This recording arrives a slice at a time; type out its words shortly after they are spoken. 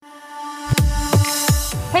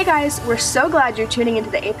Hey guys, we're so glad you're tuning into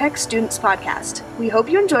the Apex Students Podcast. We hope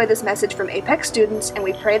you enjoy this message from Apex students, and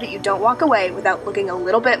we pray that you don't walk away without looking a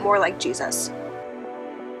little bit more like Jesus.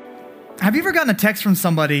 Have you ever gotten a text from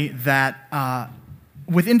somebody that,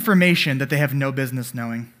 with information that they have no business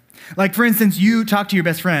knowing? Like, for instance, you talk to your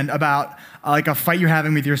best friend about like a fight you're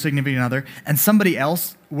having with your significant other, and somebody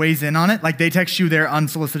else weighs in on it. Like, they text you their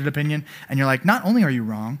unsolicited opinion, and you're like, not only are you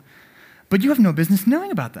wrong, but you have no business knowing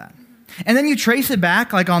about that. And then you trace it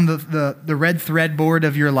back, like on the red thread board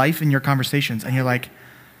of your life and your conversations, and you're like,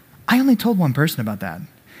 I only told one person about that.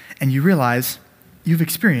 And you realize you've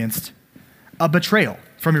experienced a betrayal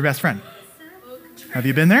from your best friend. Have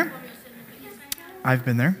you been there? I've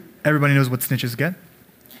been there. Everybody knows what snitches get.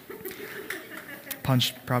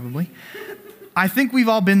 Punched, probably. I think we've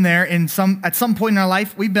all been there at some point in our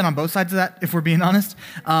life. We've been on both sides of that, if we're being honest.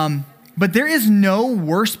 But there is no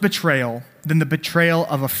worse betrayal than the betrayal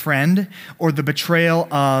of a friend or the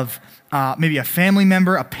betrayal of maybe a family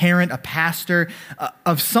member, a parent, a pastor,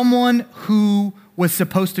 of someone who was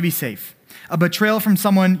supposed to be safe. A betrayal from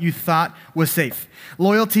someone you thought was safe.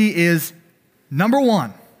 Loyalty is number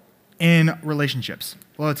one in relationships.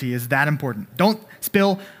 Loyalty is that important. Don't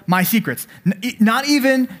spill my secrets. Not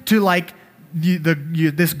even to like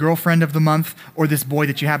this girlfriend of the month or this boy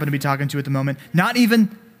that you happen to be talking to at the moment. Not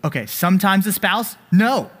even, okay, sometimes a spouse.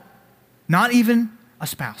 No, not even a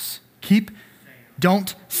spouse.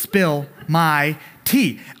 Don't spill my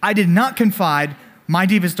tea. I did not confide my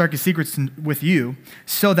deepest, darkest secrets with you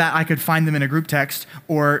so that I could find them in a group text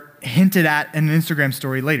or hinted at in an Instagram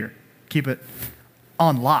story later. Keep it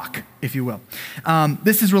on lock, if you will.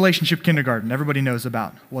 This is relationship kindergarten. Everybody knows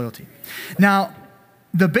about loyalty. Now,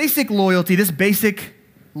 the basic loyalty, this basic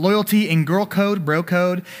loyalty in girl code, bro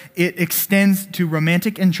code, it extends to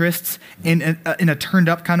romantic interests in a turned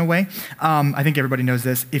up kind of way. I think everybody knows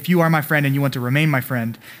this. If you are my friend and you want to remain my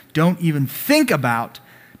friend, don't even think about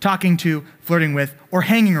talking to, flirting with, or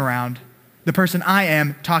hanging around the person I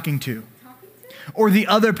am talking to, or the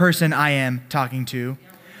other person I am talking to,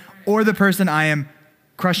 or the person I am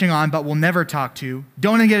crushing on but will never talk to.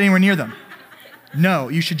 Don't get anywhere near them. No,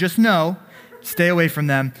 you should just know. Stay away from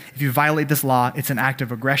them. If you violate this law, it's an act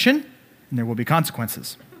of aggression, and there will be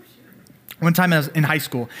consequences. One time I was in high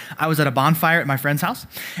school, I was at a bonfire at my friend's house,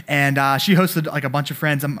 and she hosted like a bunch of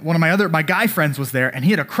friends. And one of my guy friends was there, and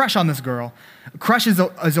he had a crush on this girl. Crush is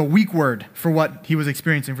a weak word for what he was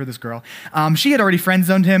experiencing for this girl. She had already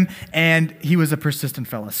friend-zoned him, and he was a persistent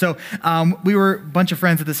fella. So we were a bunch of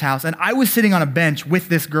friends at this house, and I was sitting on a bench with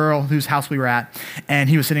this girl whose house we were at,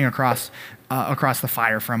 and he was sitting across the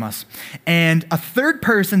fire from us. And a third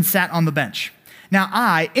person sat on the bench. Now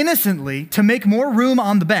I, innocently, to make more room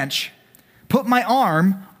on the bench, put my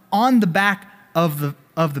arm on the back of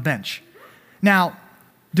the bench. Now,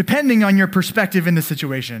 depending on your perspective in the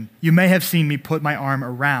situation, you may have seen me put my arm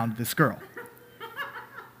around this girl.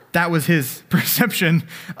 That was his perception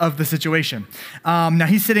of the situation. Now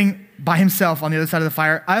he's sitting by himself on the other side of the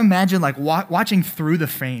fire. I imagine like watching through the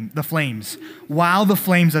flames while the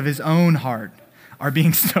flames of his own heart are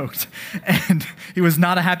being stoked. And he was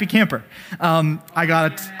not a happy camper. I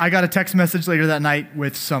got a text message later that night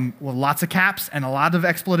with lots of caps and a lot of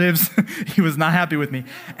expletives. He was not happy with me.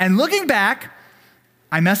 And looking back,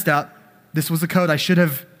 I messed up. This was a code I should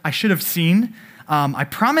have seen. I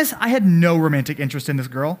promise I had no romantic interest in this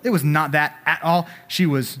girl. It was not that at all. She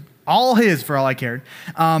was all his for all I cared.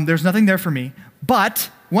 There's nothing there for me.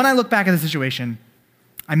 But when I look back at the situation,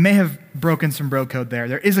 I may have broken some bro code there.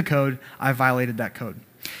 There is a code. I violated that code.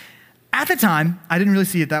 At the time, I didn't really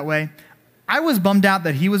see it that way. I was bummed out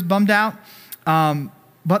that he was bummed out,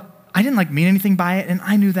 but I didn't mean anything by it, and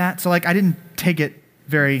I knew that. So I didn't take it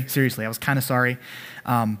very seriously. I was kind of sorry,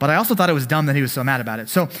 but I also thought it was dumb that he was so mad about it.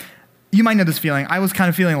 So you might know this feeling. I was kind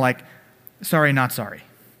of feeling like, sorry, not sorry.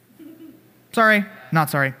 Sorry, not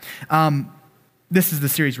sorry. This is the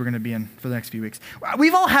series we're going to be in for the next few weeks.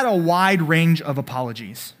 We've all had a wide range of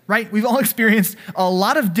apologies, right? We've all experienced a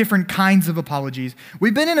lot of different kinds of apologies.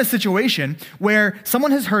 We've been in a situation where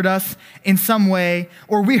someone has hurt us in some way,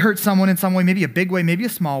 or we hurt someone in some way, maybe a big way, maybe a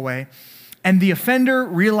small way, and the offender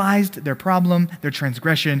realized their problem, their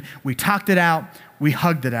transgression. We talked it out, we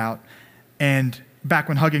hugged it out, and back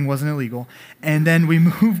when hugging wasn't illegal, and then we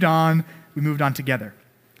moved on together.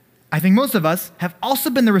 I think most of us have also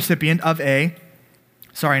been the recipient of a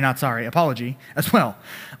sorry, not sorry apology as well.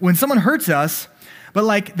 When someone hurts us,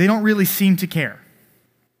 but they don't really seem to care.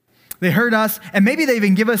 They hurt us, and maybe they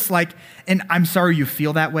even give us an I'm sorry you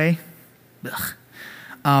feel that way. Ugh.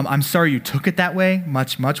 I'm sorry you took it that way.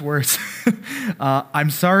 Much, much worse. I'm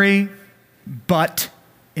sorry, but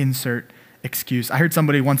insert excuse. I heard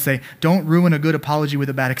somebody once say, don't ruin a good apology with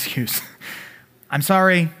a bad excuse. I'm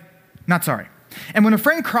sorry, not sorry. And when a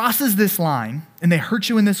friend crosses this line and they hurt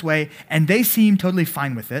you in this way and they seem totally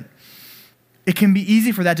fine with it, it can be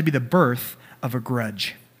easy for that to be the birth of a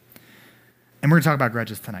grudge. And we're going to talk about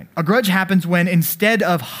grudges tonight. A grudge happens when instead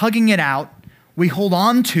of hugging it out, we hold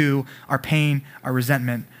on to our pain, our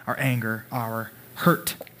resentment, our anger, our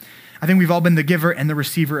hurt. I think we've all been the giver and the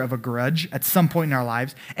receiver of a grudge at some point in our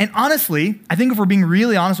lives. And honestly, I think if we're being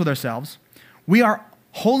really honest with ourselves, we are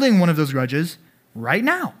holding one of those grudges right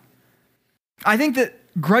now. I think that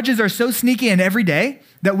grudges are so sneaky and everyday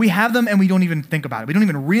that we have them and we don't even think about it. We don't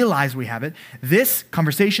even realize we have it. This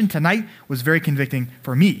conversation tonight was very convicting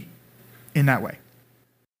for me in that way.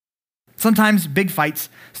 Sometimes big fights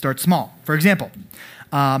start small. For example,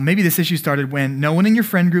 maybe this issue started when no one in your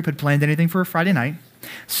friend group had planned anything for a Friday night.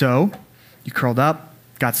 So you curled up,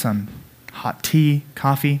 got some hot tea,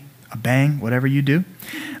 coffee, a bang, whatever you do.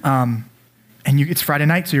 It's Friday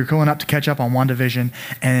night, so you're going up to catch up on WandaVision,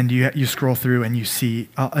 and you scroll through and you see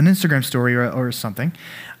an Instagram story or something,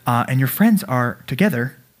 and your friends are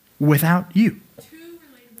together without you.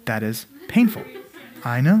 That is painful.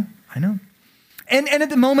 I know. And at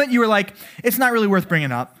the moment, you were like, it's not really worth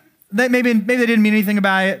bringing up. Maybe they didn't mean anything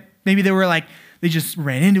about it. Maybe they were like, they just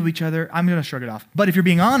ran into each other. I'm going to shrug it off. But if you're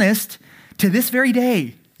being honest, to this very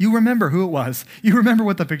day, you remember who it was. You remember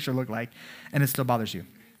what the picture looked like, and it still bothers you.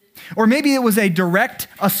 Or maybe it was a direct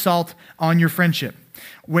assault on your friendship,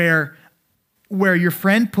 where your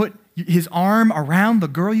friend put his arm around the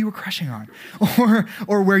girl you were crushing on,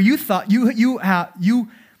 or where you thought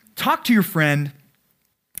you talked to your friend.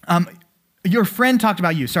 Your friend talked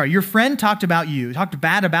about you. Sorry, your friend talked about you, talked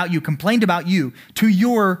bad about you, complained about you to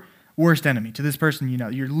your worst enemy, to this person you know,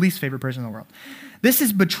 your least favorite person in the world. This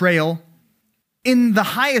is betrayal in the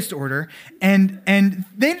highest order, and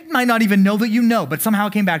they might not even know that you know, but somehow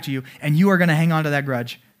it came back to you, and you are going to hang on to that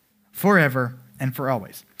grudge forever and for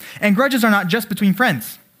always. And grudges are not just between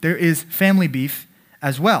friends. There is family beef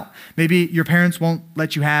as well. Maybe your parents won't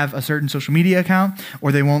let you have a certain social media account,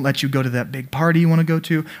 or they won't let you go to that big party you want to go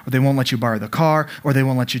to, or they won't let you borrow the car, or they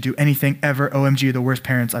won't let you do anything ever. OMG, the worst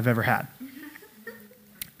parents I've ever had.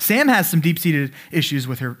 Sam has some deep-seated issues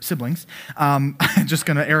with her siblings. I'm just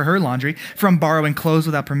going to air her laundry, from borrowing clothes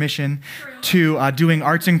without permission to doing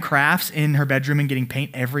arts and crafts in her bedroom and getting paint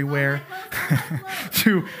everywhere,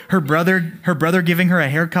 to her brother giving her a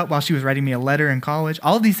haircut while she was writing me a letter in college.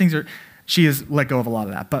 All of these things she has let go of a lot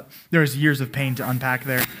of that, but there's years of pain to unpack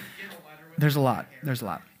there. There's a lot.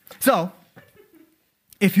 So,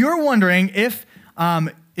 if you're wondering if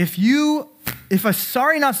a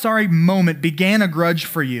sorry not sorry moment began a grudge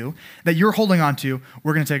for you that you're holding on to,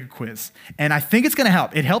 we're going to take a quiz. And I think it's going to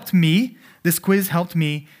help. It helped me. This quiz helped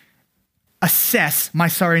me assess my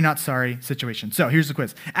sorry not sorry situation. So here's the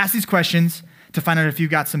quiz. Ask these questions to find out if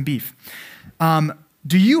you've got some beef.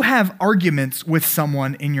 Do you have arguments with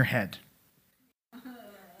someone in your head?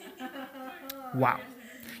 Wow.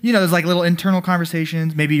 You know, there's like little internal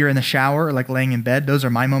conversations. Maybe you're in the shower or like laying in bed. Those are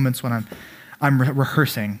my moments when I'm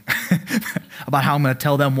rehearsing about how I'm going to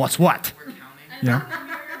tell them what's what. Yeah.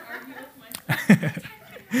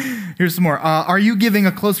 Here's some more. Are you giving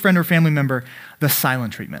a close friend or family member the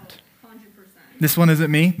silent treatment? 100%. This one isn't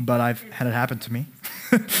me, but I've had it happen to me.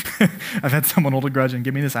 I've had someone hold a grudge and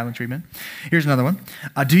give me the silent treatment. Here's another one.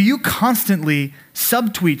 Do you constantly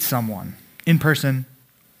subtweet someone in person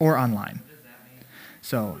or online? What does that mean?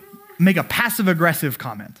 So make a passive-aggressive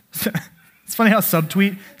comment. It's funny how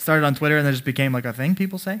subtweet started on Twitter and then just became like a thing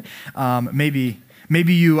people say. Maybe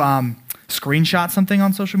you screenshot something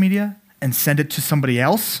on social media and send it to somebody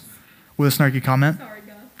else with a snarky comment. Sorry,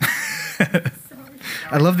 God.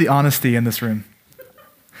 I love the honesty in this room.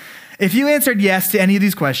 If you answered yes to any of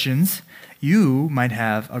these questions, you might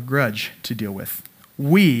have a grudge to deal with.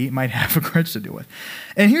 We might have a grudge to deal with.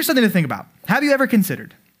 And here's something to think about. Have you ever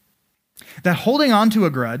considered that holding on to a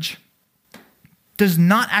grudge does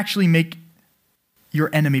not actually make your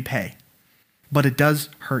enemy pay, but it does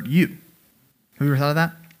hurt you? Have you ever thought of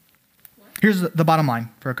that? Here's the bottom line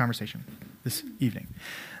for our conversation this evening.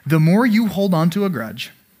 The more you hold on to a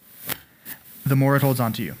grudge, the more it holds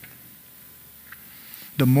on to you.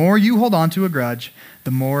 The more you hold on to a grudge,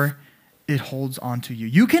 the more it holds on to you.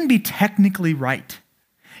 You can be technically right.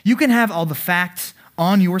 You can have all the facts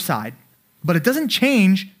on your side, but it doesn't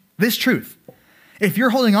change this truth. If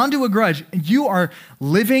you're holding on to a grudge, you are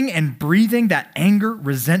living and breathing that anger,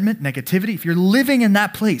 resentment, negativity. If you're living in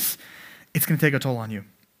that place, it's going to take a toll on you.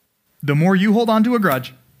 The more you hold on to a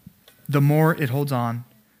grudge, the more it holds on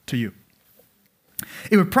to you.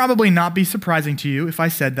 It would probably not be surprising to you if I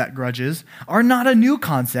said that grudges are not a new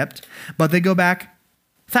concept, but they go back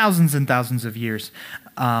thousands and thousands of years,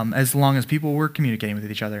 as long as people were communicating with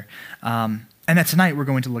each other. And that tonight we're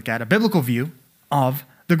going to look at a biblical view of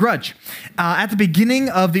the grudge. At the beginning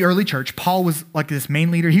of the early church, Paul was like this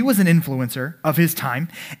main leader. He was an influencer of his time.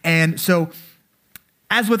 And so,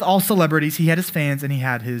 as with all celebrities, he had his fans and he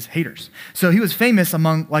had his haters. So he was famous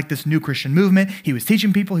among like this new Christian movement. He was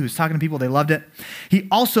teaching people, he was talking to people, they loved it. He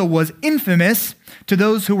also was infamous to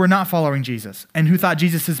those who were not following Jesus and who thought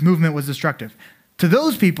Jesus' movement was destructive. To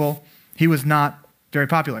those people, he was not very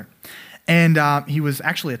popular. And he was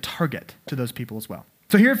actually a target to those people as well.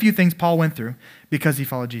 So here are a few things Paul went through because he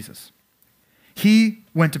followed Jesus. He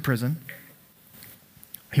went to prison.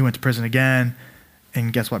 He went to prison again.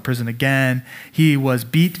 And guess what? Prison again. He was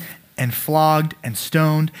beat and flogged and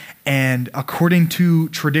stoned. And according to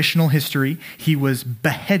traditional history, he was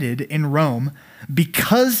beheaded in Rome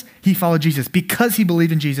because he followed Jesus, because he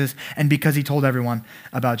believed in Jesus, and because he told everyone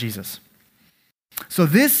about Jesus. So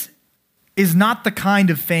this is not the kind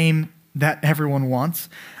of fame that everyone wants.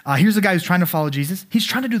 Here's a guy who's trying to follow Jesus. He's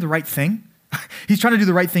trying to do the right thing. He's trying to do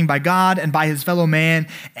the right thing by God and by his fellow man.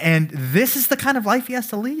 And this is the kind of life he has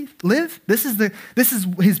to live. This is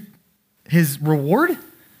his reward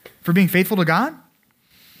for being faithful to God.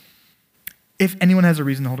 If anyone has a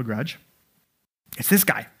reason to hold a grudge, it's this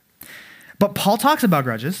guy. But Paul talks about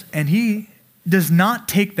grudges, and he does not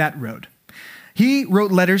take that road. He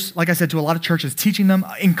wrote letters, like I said, to a lot of churches, teaching them,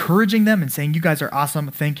 encouraging them, and saying, you guys are awesome,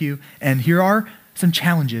 thank you. And here are some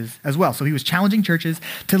challenges as well. So he was challenging churches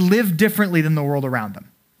to live differently than the world around them.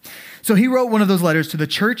 So he wrote one of those letters to the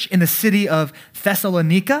church in the city of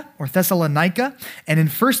Thessalonica. And in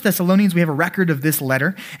 1 Thessalonians, we have a record of this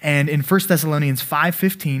letter. And in 1 Thessalonians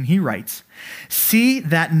 5:15, he writes, see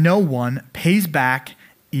that no one pays back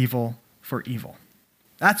evil for evil.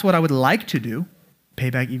 That's what I would like to do, pay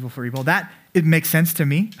back evil for evil. It makes sense to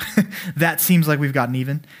me. That seems like we've gotten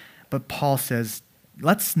even. But Paul says,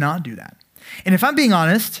 let's not do that. And if I'm being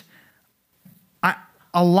honest,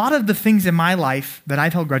 a lot of the things in my life that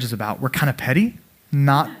I've held grudges about were kind of petty,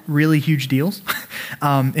 not really huge deals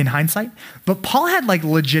in hindsight. But Paul had like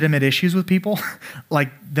legitimate issues with people, like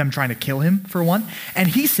them trying to kill him for one. And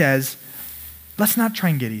he says, let's not try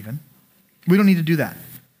and get even. We don't need to do that.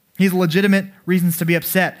 He has legitimate reasons to be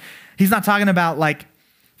upset. He's not talking about like,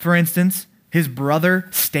 for instance, his brother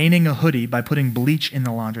staining a hoodie by putting bleach in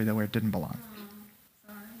the laundry where it didn't belong.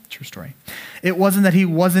 True story. It wasn't that he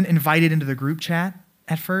wasn't invited into the group chat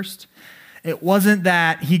at first. It wasn't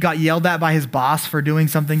that he got yelled at by his boss for doing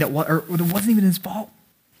something that wasn't even his fault.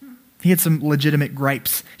 He had some legitimate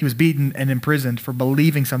gripes. He was beaten and imprisoned for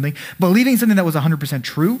believing something that was 100%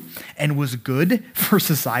 true and was good for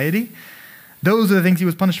society. Those are the things he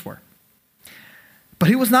was punished for. But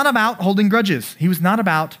he was not about holding grudges. He was not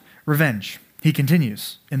about revenge. He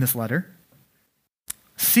continues in this letter.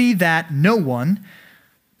 See that no one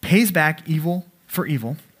pays back evil for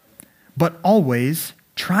evil, but always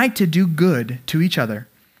try to do good to each other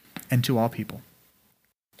and to all people.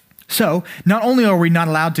 So, not only are we not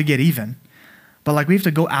allowed to get even, but like we have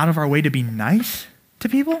to go out of our way to be nice to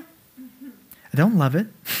people. I don't love it.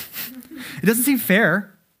 It doesn't seem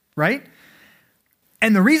fair, right?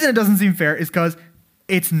 And the reason it doesn't seem fair is because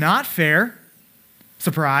it's not fair.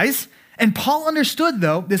 Surprise. And Paul understood,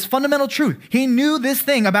 though, this fundamental truth. He knew this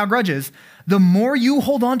thing about grudges. The more you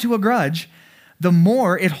hold on to a grudge, the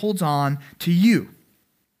more it holds on to you.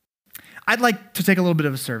 I'd like to take a little bit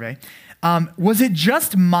of a survey. Was it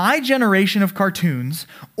just my generation of cartoons,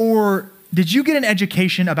 or did you get an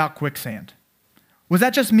education about quicksand? Was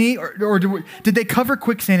that just me, or did they cover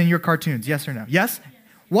quicksand in your cartoons? Yes or no? Yes?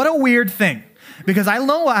 What a weird thing. Because I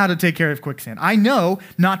know how to take care of quicksand. I know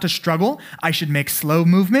not to struggle. I should make slow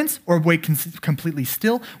movements or wait completely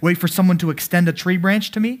still, wait for someone to extend a tree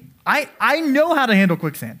branch to me. I know how to handle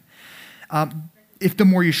quicksand. If the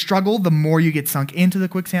more you struggle, the more you get sunk into the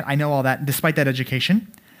quicksand. I know all that. Despite that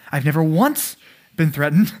education, I've never once been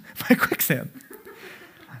threatened by quicksand.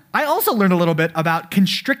 I also learned a little bit about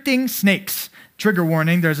constricting snakes. Trigger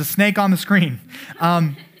warning, there's a snake on the screen.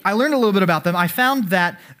 I learned a little bit about them. I found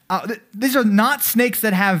that these are not snakes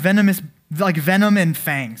that have venom and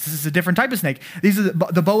fangs. This is a different type of snake. These are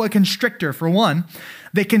the boa constrictor, for one.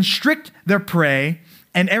 They constrict their prey,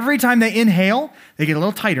 and every time they inhale, they get a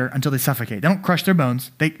little tighter until they suffocate. They don't crush their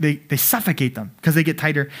bones. They suffocate them because they get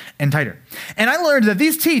tighter and tighter. And I learned that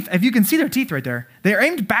these teeth, if you can see their teeth right there, they are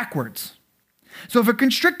aimed backwards. So if a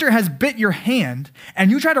constrictor has bit your hand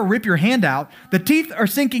and you try to rip your hand out, the teeth are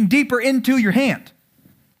sinking deeper into your hand.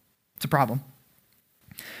 It's a problem.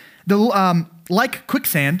 Like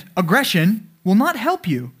quicksand, aggression will not help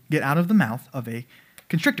you get out of the mouth of a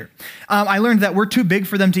constrictor. I learned that we're too big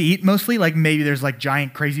for them to eat mostly. Like maybe there's like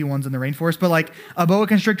giant crazy ones in the rainforest, but like a boa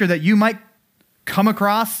constrictor that you might come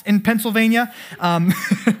across in Pennsylvania,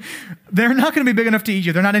 they're not going to be big enough to eat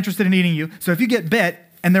you. They're not interested in eating you. So if you get bit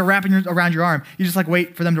and they're wrapping around your arm, you just like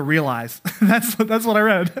wait for them to realize. That's what I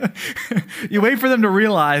read. You wait for them to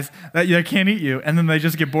realize that they can't eat you, and then they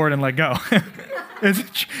just get bored and let go.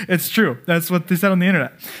 It's true. That's what they said on the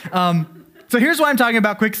internet. So here's why I'm talking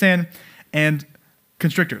about quicksand and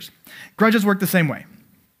constrictors. Grudges work the same way.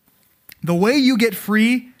 The way you get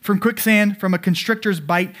free from quicksand, from a constrictor's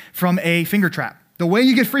bite, from a finger trap, the way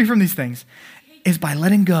you get free from these things is by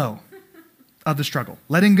letting go of the struggle.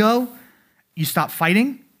 Letting go, you stop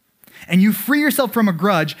fighting, and you free yourself from a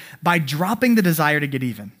grudge by dropping the desire to get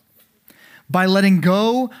even, by letting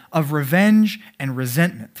go of revenge and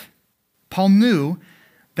resentment. Paul knew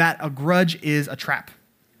that a grudge is a trap.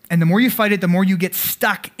 And the more you fight it, the more you get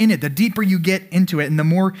stuck in it, the deeper you get into it, and the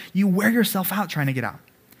more you wear yourself out trying to get out.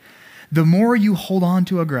 The more you hold on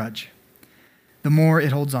to a grudge, the more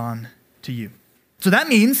it holds on to you. So that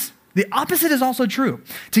means the opposite is also true.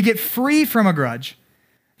 To get free from a grudge,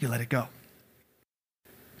 you let it go.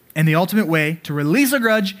 And the ultimate way to release a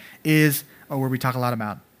grudge is where we talk a lot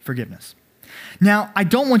about forgiveness. Now, I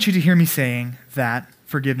don't want you to hear me saying that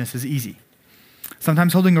forgiveness is easy.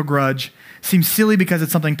 Sometimes holding a grudge seems silly because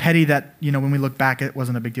it's something petty that, when we look back, it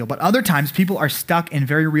wasn't a big deal. But other times, people are stuck in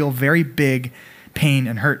very real, very big pain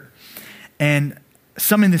and hurt. And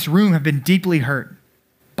some in this room have been deeply hurt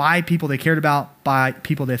by people they cared about, by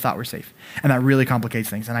people they thought were safe. And that really complicates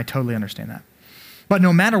things, and I totally understand that. But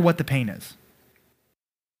no matter what the pain is,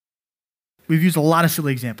 we've used a lot of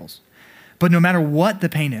silly examples, but no matter what the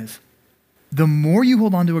pain is, the more you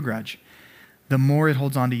hold on to a grudge, the more it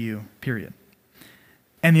holds on to you, period.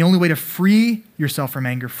 And the only way to free yourself from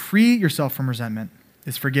anger, free yourself from resentment,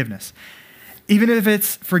 is forgiveness. Even if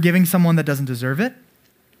it's forgiving someone that doesn't deserve it,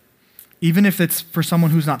 even if it's for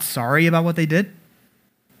someone who's not sorry about what they did,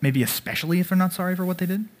 maybe especially if they're not sorry for what they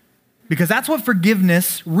did, because that's what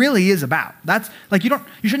forgiveness really is about. That's like you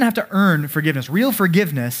shouldn't have to earn forgiveness. Real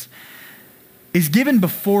forgiveness is given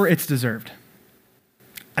before it's deserved.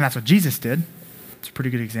 And that's what Jesus did. It's a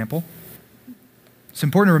pretty good example. It's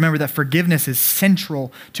important to remember that forgiveness is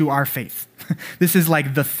central to our faith. This is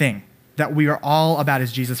like the thing that we are all about,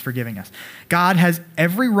 is Jesus forgiving us. God has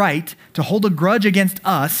every right to hold a grudge against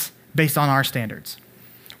us based on our standards.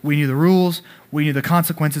 We knew the rules, we knew the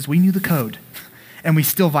consequences, we knew the code, and we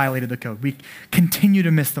still violated the code. We continue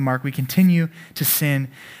to miss the mark, we continue to sin,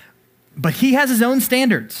 but he has his own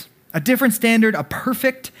standards, a different standard, a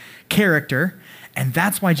perfect character, and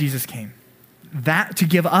that's why Jesus came, that to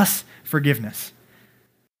give us forgiveness.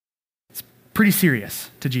 It's pretty serious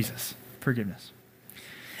to Jesus, forgiveness.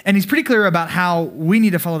 And he's pretty clear about how we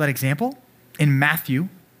need to follow that example in Matthew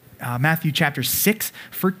chapter 6,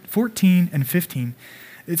 14 and 15.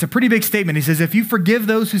 It's a pretty big statement. He says, if you forgive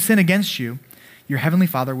those who sin against you, your heavenly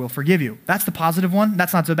Father will forgive you. That's the positive one.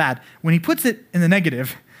 That's not so bad. When he puts it in the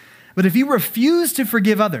negative, but if you refuse to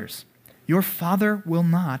forgive others, your Father will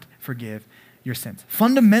not forgive your sins.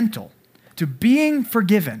 Fundamental to being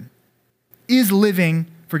forgiven is living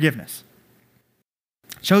forgiveness.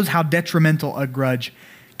 It shows how detrimental a grudge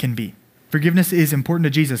can be. Forgiveness is important to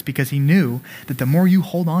Jesus because he knew that the more you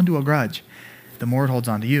hold on to a grudge, the more it holds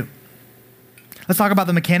on to you. Let's talk about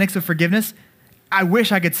the mechanics of forgiveness. I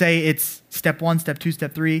wish I could say it's step 1, step 2,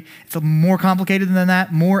 step 3. It's more complicated than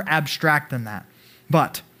that, more abstract than that.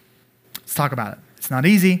 But let's talk about it. It's not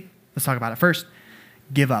easy. Let's talk about it. First,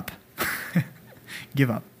 give up. Give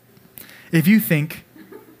up. If you think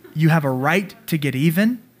you have a right to get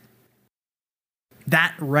even,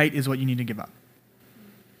 that right is what you need to give up.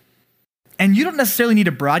 And you don't necessarily need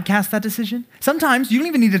to broadcast that decision. Sometimes you don't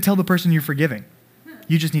even need to tell the person you're forgiving.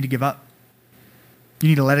 You just need to give up. You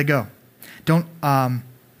need to let it go.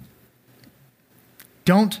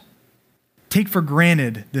 Don't take for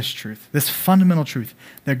granted this truth, this fundamental truth,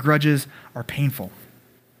 that grudges are painful.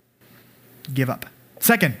 Give up.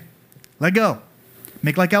 Second, let go.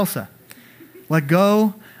 Make like Elsa. Let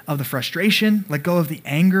go of the frustration. Let go of the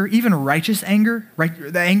anger, even righteous anger, right?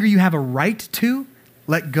 The anger you have a right to.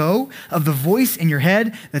 Let go of the voice in your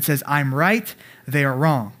head that says, I'm right, they are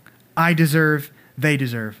wrong. I deserve, they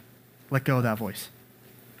deserve. Let go of that voice.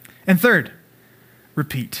 And third,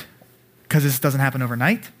 repeat. Because this doesn't happen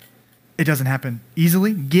overnight. It doesn't happen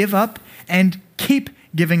easily. Give up and keep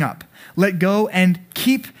giving up. Let go and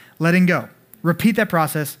keep letting go. Repeat that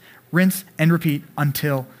process, rinse and repeat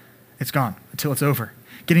until it's gone, until it's over.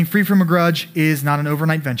 Getting free from a grudge is not an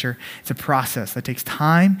overnight venture. It's a process that takes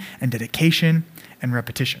time and dedication and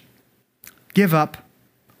repetition. give up,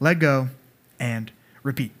 let go, and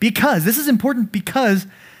repeat. Because, this is important because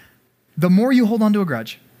the more you hold on to a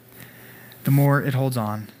grudge, the more it holds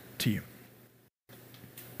on to you.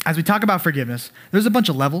 As we talk about forgiveness, there's a bunch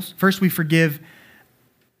of levels. First, we forgive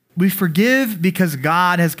because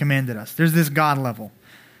God has commanded us. There's this God level.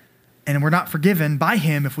 And we're not forgiven by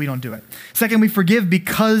him if we don't do it. Second, we forgive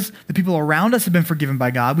because the people around us have been forgiven by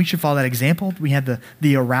God. We should follow that example. We had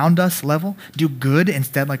the around us level. Do good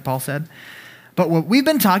instead, like Paul said. But what we've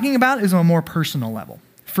been talking about is on a more personal level.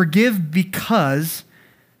 Forgive because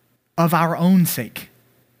of our own sake.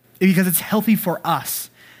 Because it's healthy for us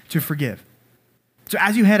to forgive. So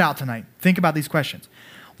as you head out tonight, think about these questions.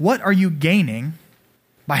 What are you gaining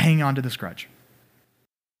by hanging on to this grudge?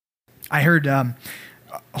 I heard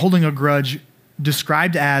holding a grudge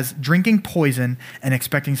described as drinking poison and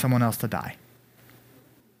expecting someone else to die.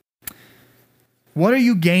 What are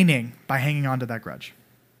you gaining by hanging on to that grudge?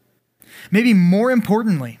 Maybe more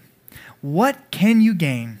importantly, what can you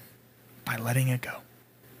gain by letting it go?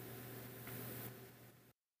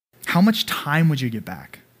 How much time would you get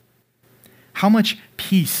back? How much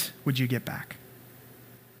peace would you get back?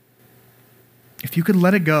 If you could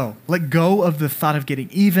let it go, let go of the thought of getting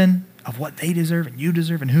even, of what they deserve and you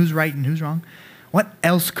deserve and who's right and who's wrong, what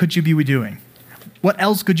else could you be doing? What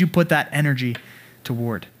else could you put that energy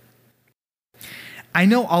toward? I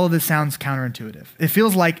know all of this sounds counterintuitive. It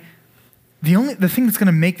feels like the thing that's going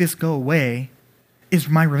to make this go away is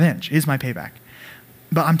my revenge, is my payback.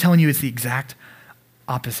 But I'm telling you, it's the exact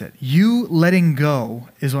opposite. You letting go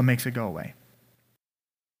is what makes it go away.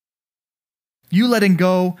 You letting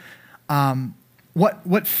go,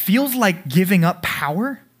 what feels like giving up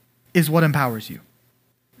power is what empowers you.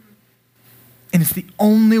 And it's the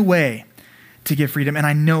only way to get freedom. And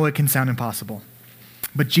I know it can sound impossible.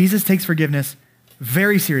 But Jesus takes forgiveness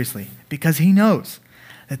very seriously because he knows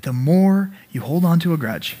that the more you hold on to a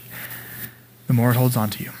grudge, the more it holds on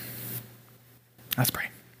to you. Let's pray.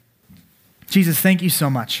 Jesus, thank you so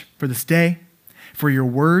much for this day, for your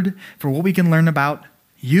word, for what we can learn about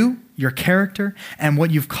you, your character, and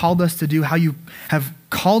what you've called us to do, how you have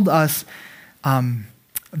called us.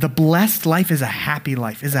 The blessed life is a happy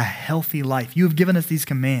life, is a healthy life. You have given us these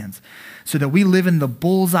commands so that we live in the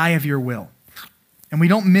bullseye of your will. And we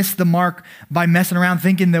don't miss the mark by messing around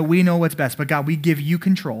thinking that we know what's best. But God, we give you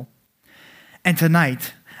control. And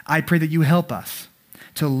tonight, I pray that you help us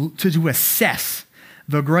to assess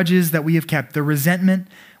the grudges that we have kept, the resentment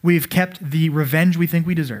we have kept, the revenge we think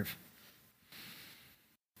we deserve.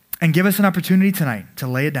 And give us an opportunity tonight to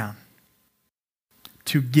lay it down,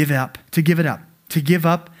 to give it up, to give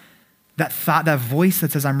up that thought, that voice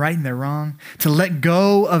that says I'm right and they're wrong, to let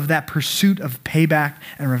go of that pursuit of payback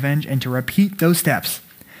and revenge and to repeat those steps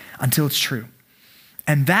until it's true.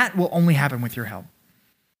 And that will only happen with your help.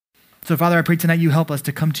 So Father, I pray tonight you help us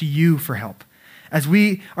to come to you for help. As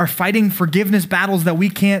we are fighting forgiveness battles that we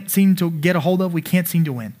can't seem to get a hold of, we can't seem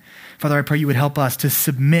to win. Father, I pray you would help us to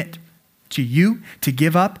submit to you, to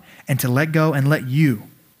give up and to let go and let you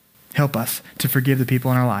help us to forgive the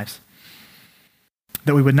people in our lives.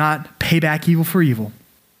 That we would not pay back evil for evil,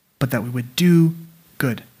 but that we would do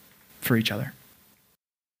good for each other.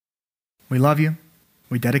 We love you.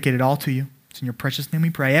 We dedicate it all to you. It's in your precious name we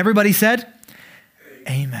pray. Everybody said,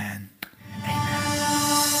 amen.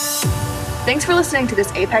 Thanks for listening to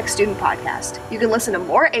this Apex Student Podcast. You can listen to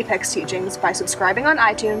more Apex teachings by subscribing on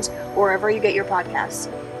iTunes or wherever you get your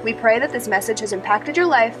podcasts. We pray that this message has impacted your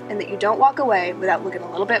life and that you don't walk away without looking a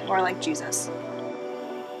little bit more like Jesus.